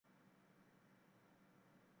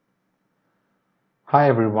Hi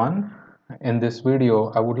everyone. In this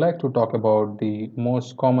video, I would like to talk about the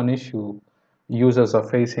most common issue users are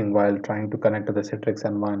facing while trying to connect to the Citrix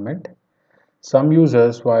environment. Some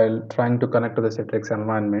users, while trying to connect to the Citrix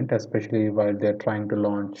environment, especially while they're trying to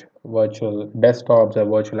launch virtual desktops or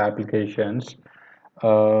virtual applications,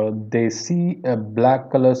 they see a black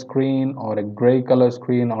color screen or a gray color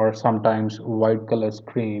screen or sometimes white color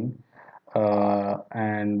screen,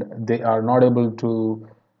 and they are not able to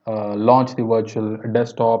launch the virtual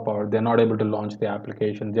desktop, or they're not able to launch the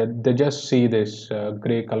application. They just see this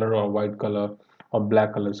gray color or white color or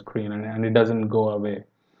black color screen, and it doesn't go away.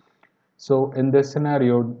 So in this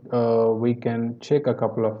scenario, we can check a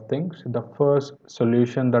couple of things. The first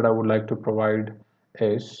solution that I would like to provide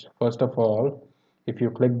is, first of all, if you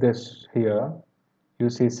click this here, you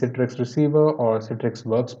see Citrix Receiver or Citrix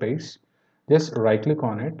Workspace. Just right click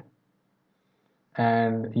on it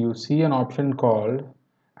and you see an option called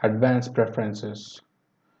Advanced Preferences.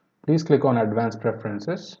 Please click on Advanced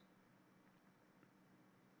Preferences.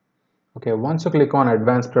 Okay, once you click on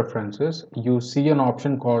Advanced Preferences, you see an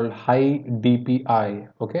option called High DPI.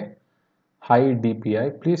 Okay, High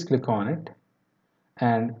DPI. Please click on it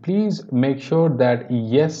and please make sure that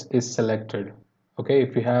Yes is selected. Okay,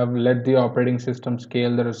 if you have let the operating system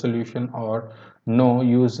scale the resolution, or no,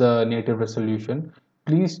 use a native resolution,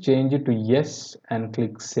 please change it to Yes and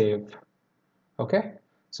click Save. Okay,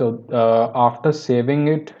 so after saving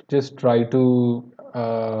it, just try to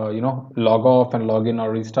log off and log in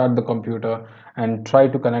or restart the computer and try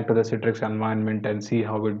to connect to the Citrix environment and see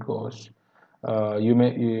how it goes. I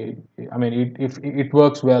mean, if it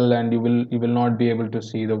works well, and you will not be able to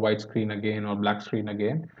see the white screen again or black screen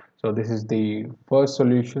again. So this is the first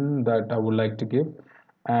solution that I would like to give.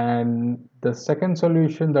 And the second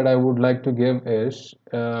solution that I would like to give is,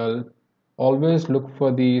 always look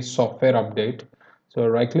for the software update. So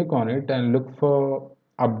right click on it and look for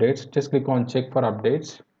updates. Just click on check for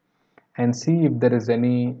updates and see if there is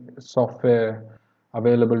any software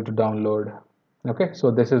available to download. Okay, so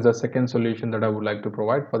this is the second solution that I would like to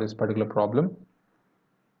provide for this particular problem.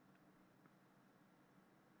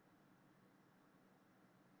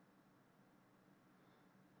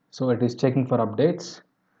 So it is checking for updates.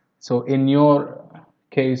 So in your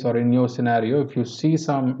case or in your scenario, if you see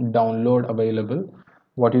some download available,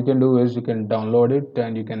 what you can do is you can download it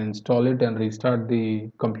and you can install it and restart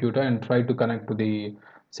the computer and try to connect to the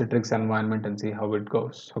Citrix environment and see how it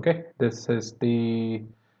goes. Okay, this is the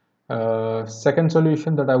second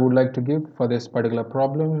solution that I would like to give for this particular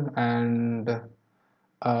problem. And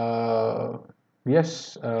uh,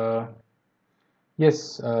 yes,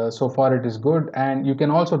 yes, so far it is good. And you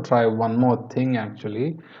can also try one more thing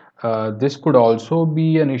actually. This could also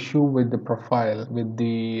be an issue with the profile, with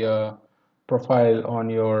the profile on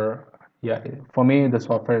your, yeah, for me the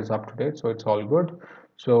software is up to date, so it's all good.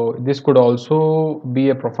 So this could also be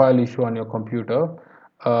a profile issue on your computer.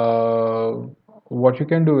 Uh, what you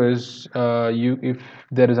can do is, if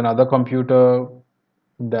there is another computer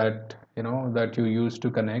that that you use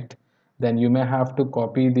to connect, then you may have to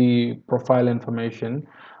copy the profile information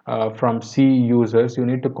from C users. You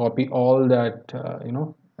need to copy all that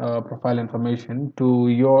profile information to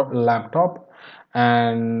your laptop,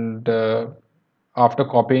 and after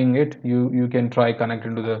copying it, you can try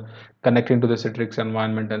connecting to the Citrix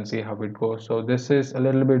environment and see how it goes. So this is a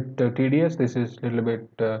little bit tedious. This is a little bit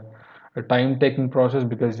a time taking process,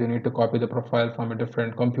 because you need to copy the profile from a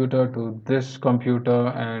different computer to this computer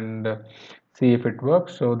and see if it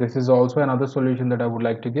works. So this is also another solution that I would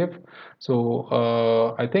like to give. So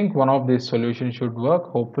I think one of these solutions should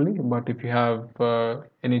work, hopefully. But if you have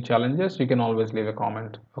any challenges, you can always leave a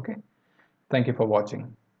comment. Okay, thank you for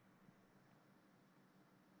watching.